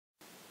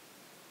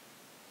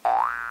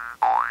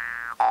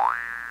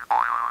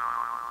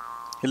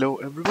Hello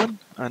everyone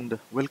and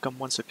welcome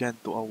once again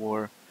to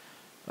our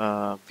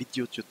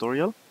video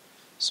tutorial.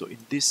 So in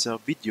this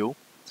video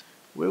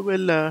we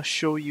will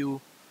show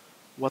you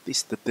what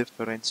is the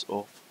difference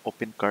of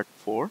Opencart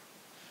 4.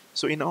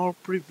 So in our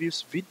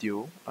previous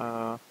video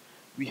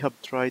we have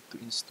tried to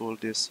install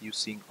this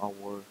using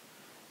our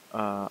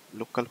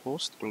local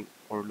host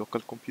or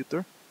local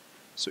computer.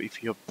 So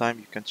if you have time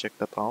you can check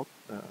that out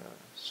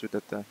so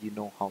that you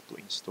know how to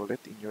install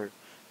it in your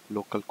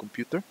local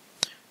computer.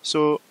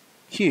 So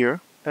here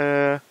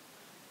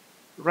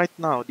right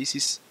now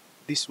this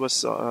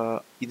was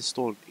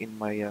installed in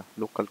my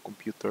local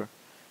computer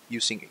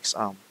using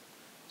XAMPP.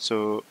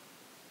 So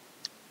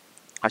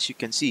as you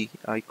can see,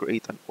 I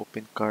create an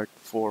Opencart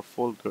 4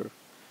 folder,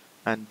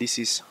 and this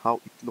is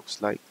how it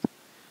looks like.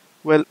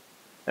 Well,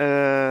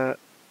 uh,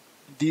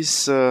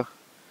 this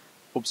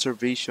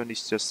observation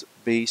is just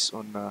based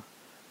on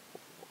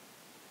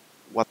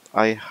what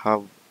I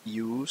have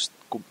used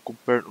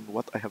compared on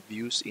what I have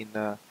used in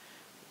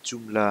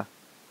Joomla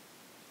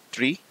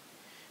 3.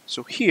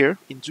 So here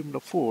in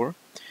Joomla 4,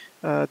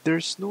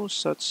 there's no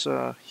such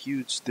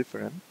huge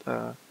difference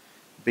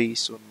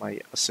based on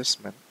my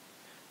assessment.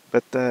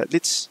 But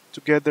let's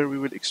together we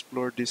will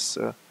explore this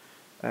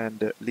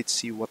and let's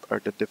see what are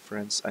the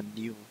difference and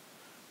new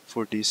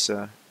for this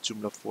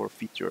Joomla 4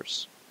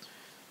 features.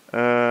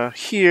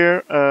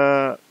 Here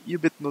you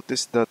bit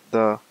notice that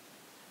the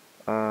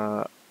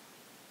uh,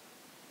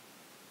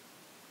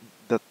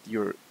 that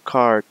your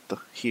cart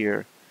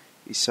here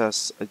is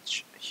has a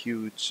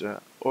huge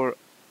or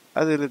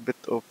a little bit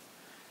of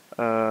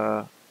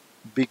uh,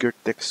 bigger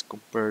text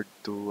compared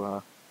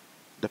to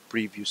the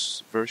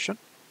previous version.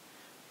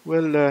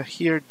 Well,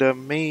 here the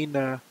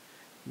main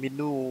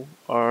menu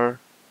are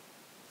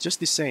just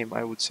the same,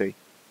 I would say.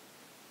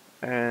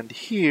 And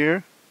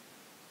here,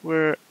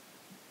 where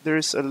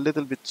there's a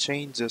little bit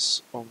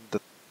changes on the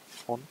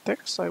font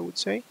text, I would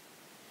say.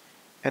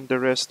 And the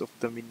rest of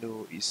the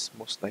menu is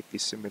most likely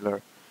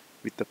similar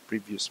with the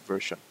previous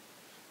version.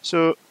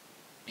 So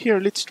here,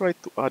 let's try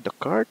to add a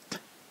cart.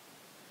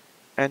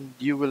 And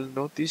you will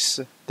notice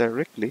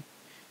directly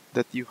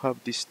that you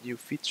have these new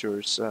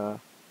features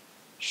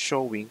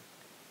showing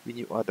when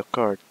you add a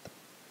cart,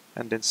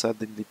 and then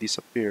suddenly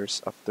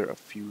disappears after a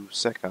few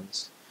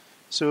seconds.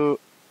 So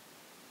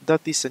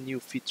that is a new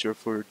feature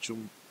for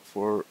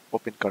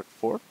Opencart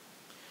 4.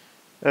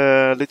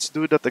 Let's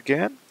do that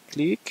again.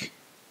 Click,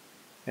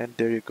 and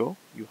there you go.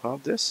 You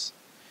have this.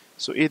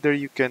 So either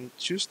you can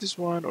choose this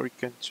one or you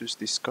can choose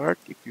this cart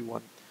if you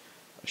want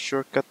a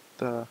shortcut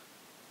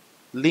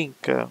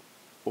link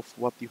of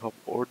what you have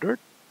ordered.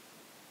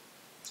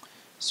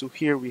 So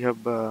here we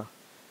have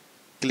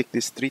click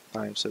this 3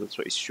 times, so that's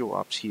why it shows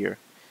up here.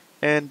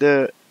 And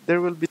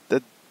there will be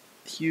the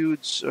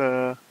huge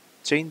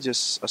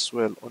changes as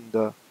well on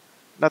the,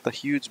 not a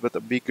huge but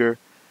a bigger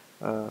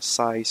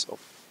size of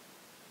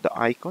the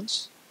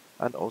icons,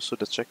 and also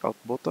the checkout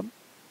button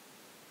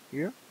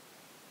here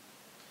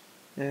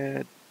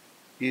and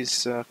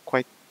is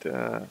quite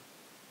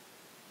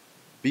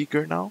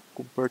bigger now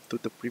compared to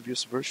the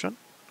previous version.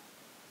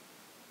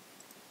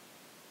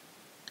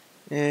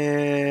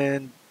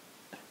 And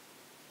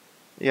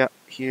yeah,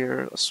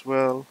 here as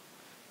well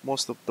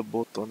most of the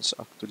buttons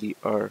actually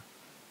are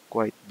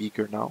quite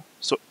bigger now.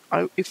 So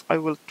if I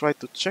will try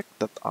to check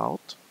that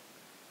out,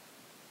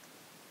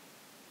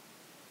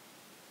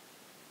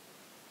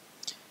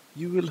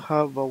 you will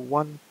have a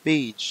one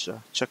page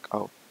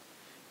checkout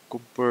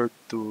compared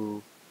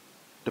to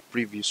the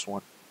previous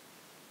one.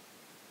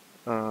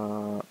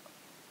 Uh,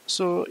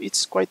 so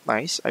it's quite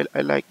nice.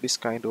 I like this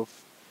kind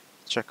of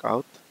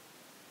checkout.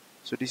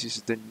 So this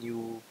is the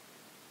new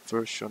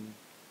version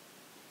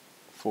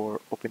for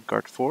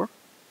Opencart 4.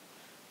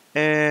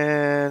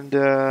 And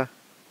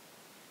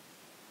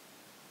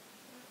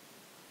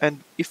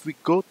if we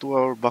go to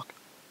our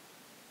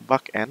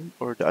back end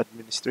or the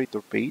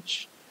administrator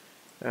page,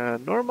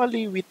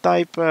 normally we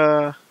type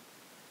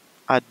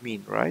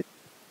admin, right?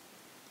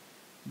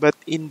 But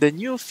in the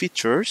new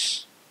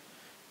features,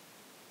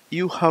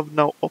 you have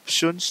now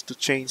options to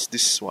change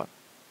this one.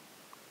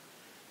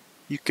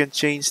 You can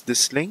change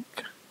this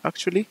link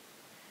actually.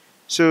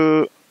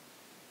 So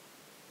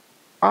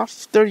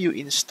after you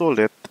install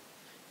it,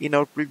 in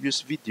our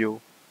previous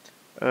video,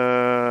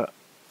 uh,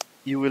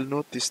 you will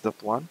notice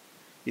that one.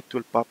 It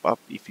will pop up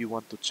if you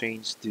want to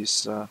change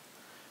this uh,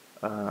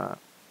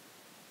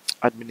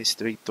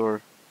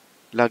 administrator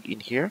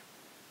login here.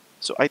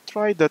 So I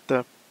tried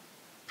that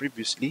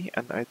previously,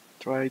 and I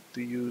tried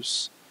to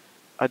use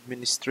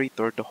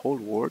administrator the whole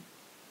word,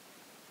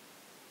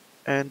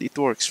 and it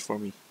works for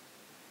me.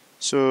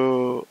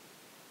 So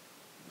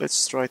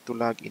let's try to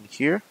log in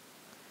here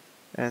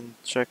and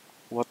check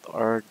what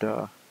are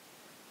the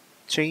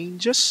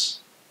changes.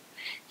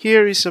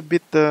 Here is a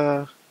bit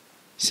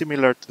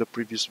similar to the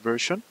previous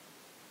version.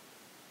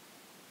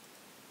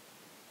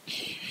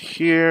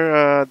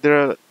 Here there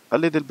are a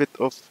little bit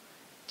of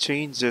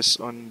changes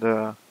on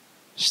the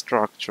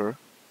structure.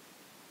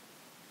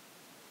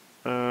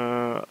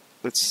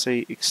 Let's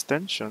say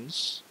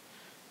extensions.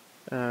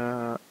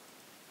 Uh,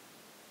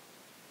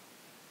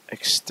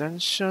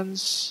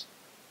 extensions,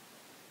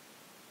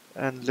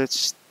 and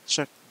let's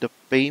check the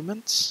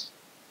payments.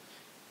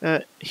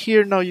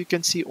 Here now you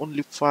can see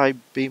only 5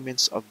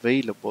 payments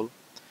available,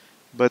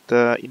 but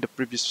in the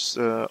previous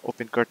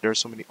Opencart there are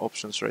so many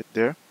options right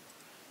there.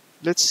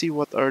 Let's see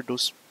what are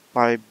those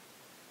 5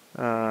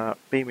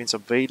 payments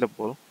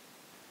available.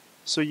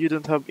 So you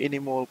don't have any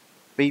more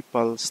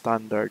PayPal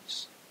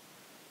standards.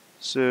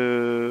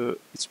 So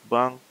it's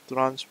bank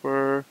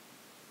transfer,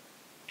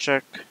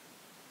 check,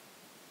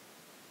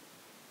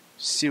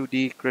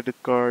 COD, credit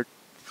card,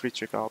 free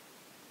checkout.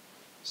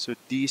 So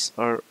these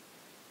are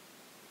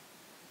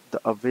the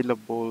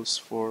availables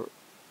for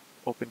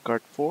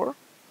Opencart 4.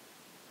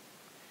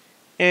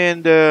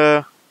 And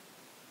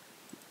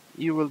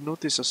you will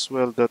notice as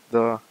well that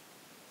the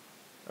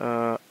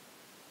uh,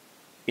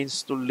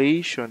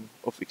 installation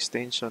of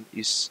extension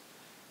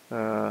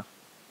uh,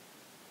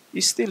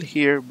 is still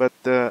here, but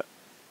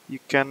you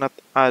cannot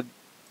add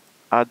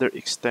other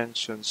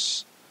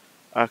extensions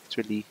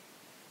actually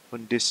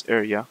on this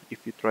area.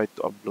 If you try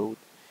to upload,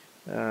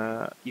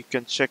 you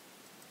can check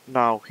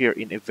now here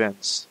in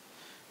events.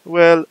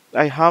 Well,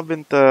 I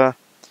haven't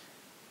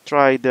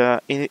tried uh,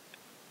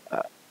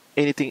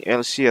 anything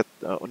else yet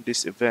on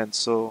this event,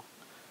 so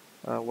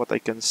what I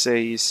can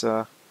say is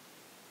uh,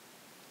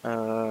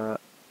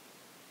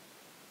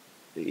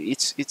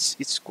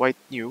 it's quite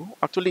new.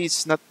 Actually,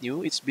 it's not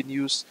new. It's been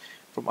used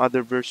from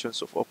other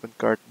versions of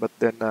Opencart, but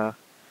then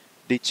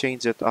they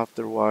changed it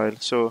after a while.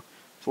 So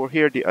for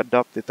here, they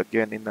adapt it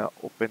again in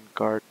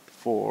Opencart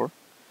 4.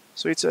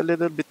 So it's a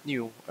little bit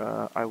new,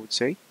 I would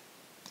say.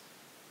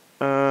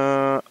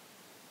 Uh,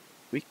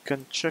 we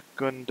can check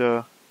on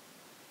the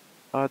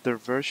other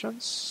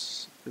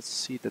versions. Let's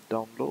see the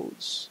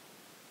downloads.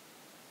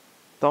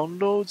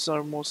 Downloads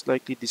are most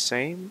likely the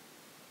same.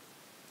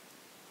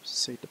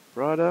 Say the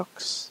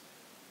products.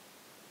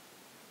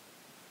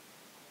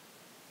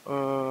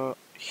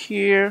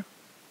 Here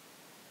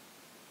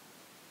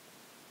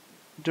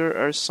there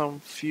are some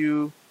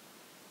few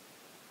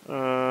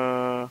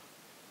uh,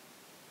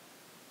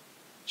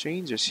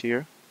 changes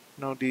here.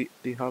 Now they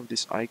have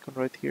this icon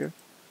right here,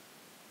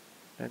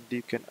 and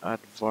you can add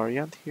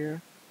variant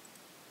here.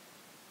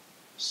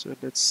 So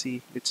let's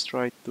see. Let's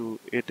try to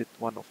edit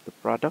one of the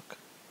product.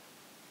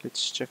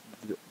 Let's check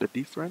the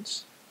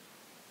difference.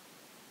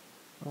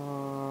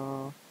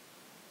 Uh,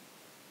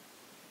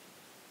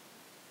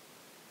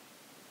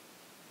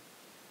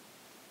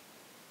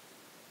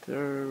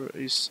 there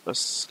is a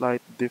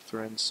slight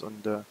difference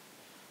on the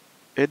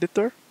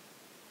editor,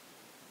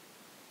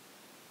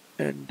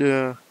 and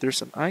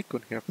there's an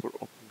icon here for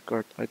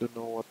Opencart. I don't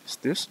know what is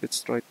this.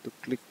 Let's try to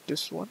click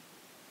this one.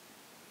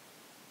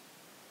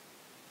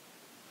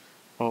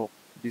 Oh,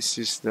 this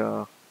is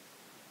the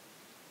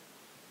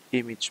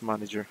image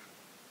manager.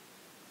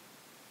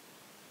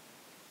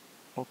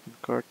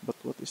 Opencart, but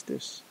what is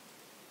this?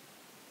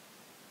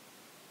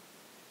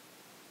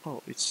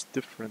 Oh, it's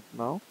different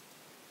now.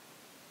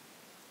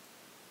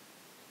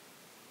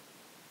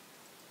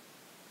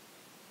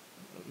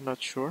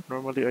 Not sure.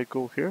 Normally I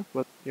go here,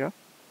 but yeah,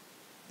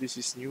 this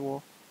is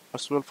new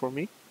as well for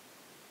me.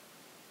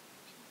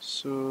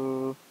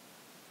 So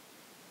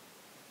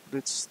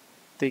let's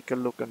take a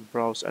look and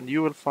browse, and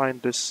you will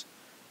find this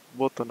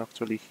button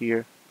actually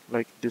here,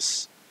 like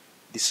this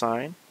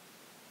design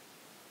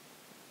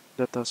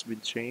that has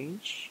been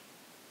changed.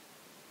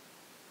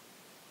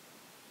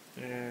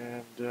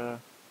 And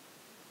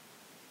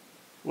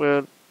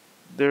well,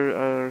 there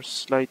are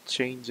slight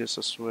changes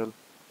as well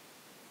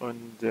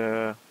on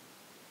the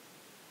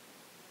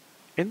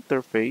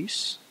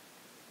interface,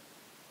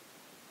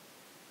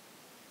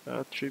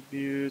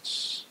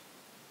 attributes,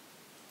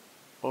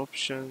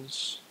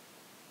 options,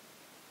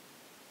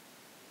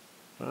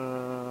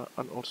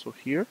 and also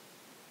here.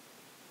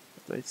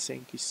 But I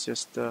think it's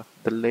just the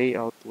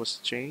layout was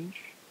changed.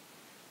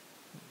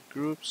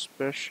 Group,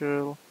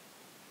 special,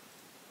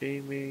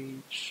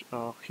 image,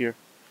 here.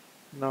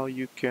 Now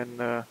you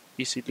can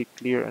easily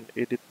clear and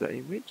edit the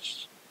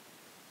image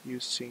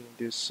using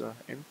this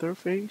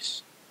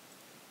interface.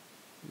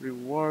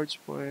 Rewards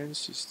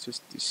points is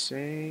just the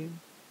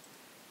same.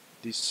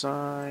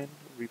 Design,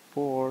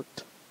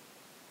 report.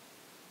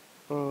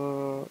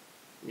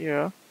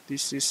 Yeah,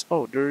 this is,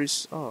 oh, there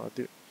is, I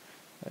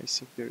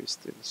think there is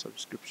still a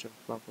subscription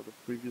plan for the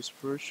previous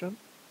version.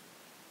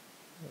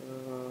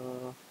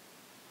 Uh,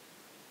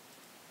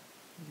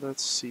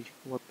 let's see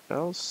what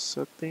else.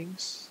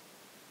 Settings.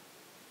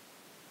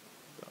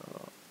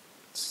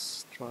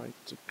 Let's try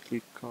to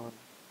click on.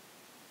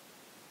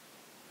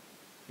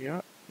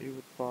 Yeah, you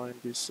would find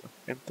this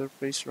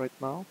interface right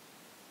now.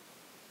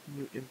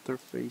 New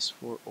interface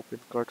for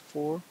Opencart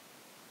 4.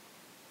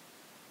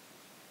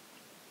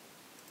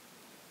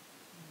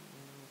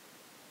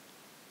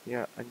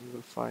 Yeah, and you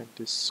will find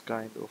this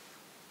kind of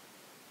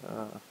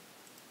uh,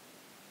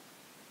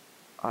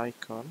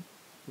 icon.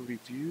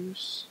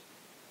 Reviews,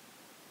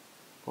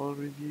 all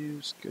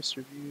reviews, guest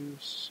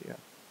reviews.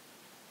 Yeah,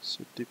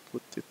 so they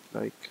put it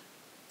like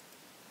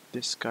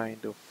this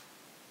kind of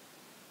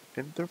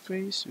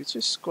interface, which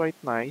is quite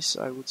nice,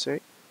 I would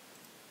say.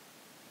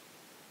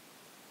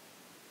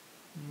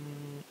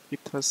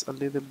 has a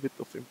little bit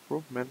of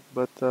improvement,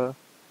 but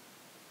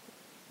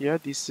yeah,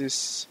 this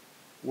is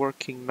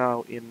working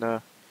now in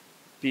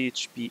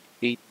PHP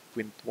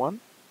 8.1,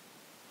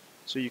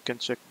 so you can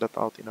check that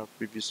out in our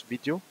previous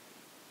video.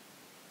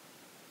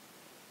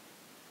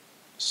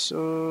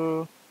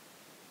 So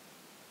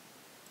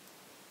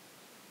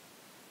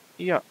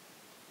yeah,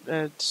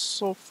 and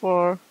so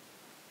far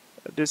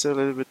there's a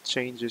little bit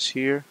changes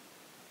here.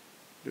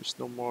 There's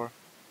no more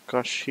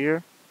cache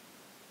here,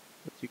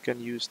 but you can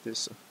use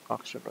this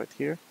action right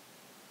here.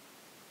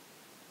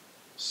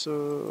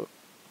 So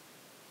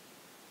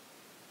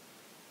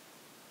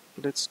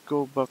let's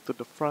go back to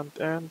the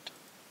front end.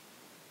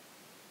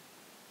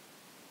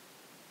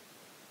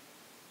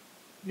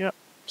 Yeah,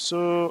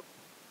 so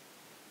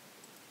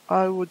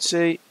I would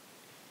say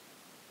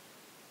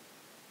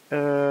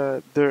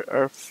there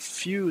are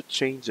few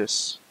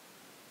changes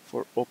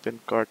for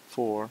Opencart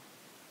 4,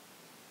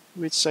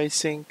 which I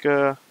think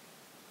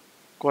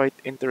quite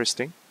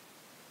interesting.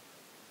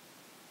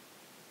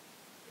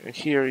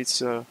 Here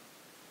it's a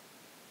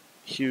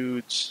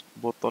huge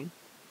button,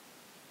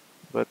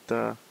 but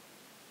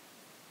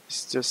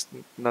it's just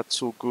not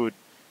so good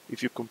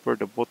if you compare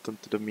the button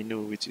to the menu,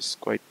 which is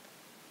quite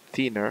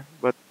thinner.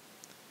 But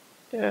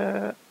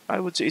I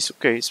would say it's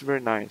okay. It's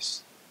very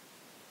nice.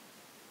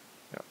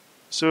 Yeah.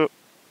 So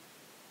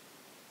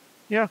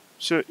yeah.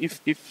 So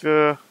if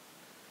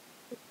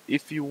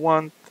you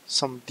want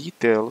some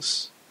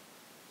details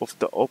of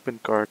the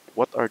Opencart,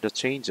 what are the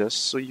changes?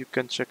 So you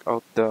can check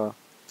out the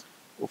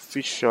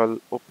official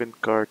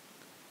Opencart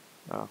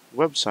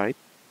website,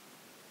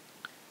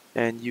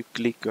 and you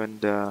click on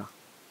the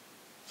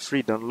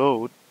free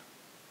download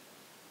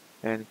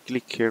and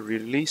click here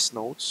release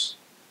notes,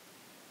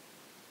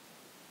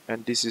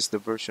 and this is the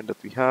version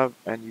that we have,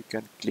 and you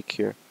can click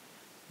here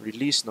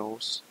release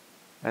notes,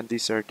 and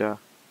these are the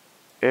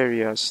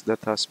areas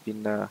that has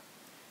been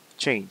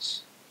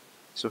changed.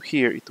 So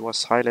here it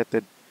was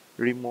highlighted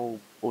remove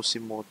OC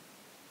mode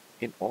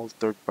in all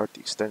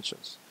third-party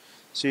extensions.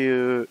 So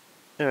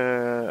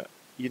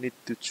you need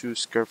to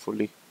choose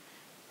carefully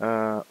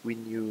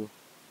when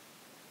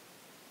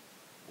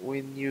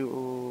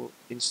you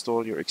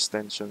install your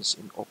extensions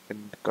in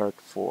Opencart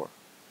 4.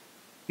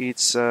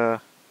 It's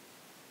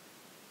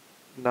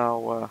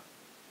now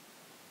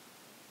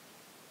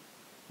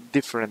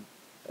different,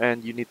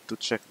 and you need to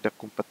check the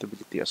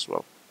compatibility as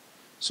well.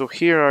 So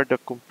here are the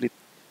complete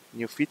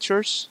new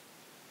features,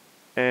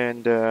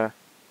 and uh,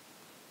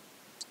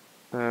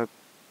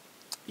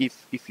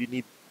 if you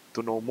need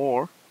to know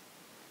more,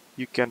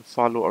 you can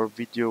follow our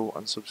video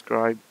and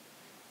subscribe,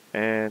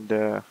 and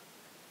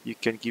you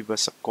can give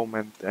us a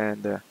comment,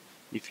 and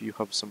if you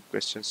have some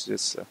questions,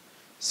 just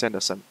send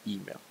us an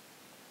email.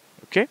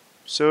 Okay,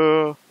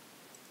 so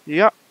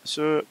yeah,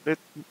 so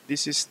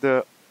this is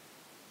the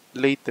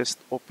latest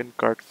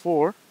Opencart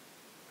 4.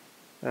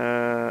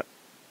 uh,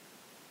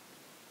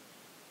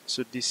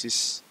 so this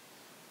is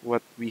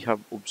what we have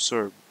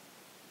observed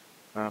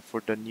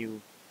for the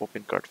new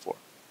Opencart 4.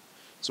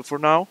 So for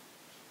now,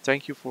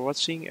 thank you for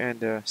watching,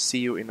 and see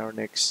you in our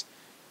next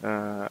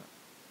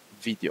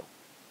video.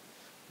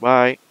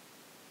 Bye.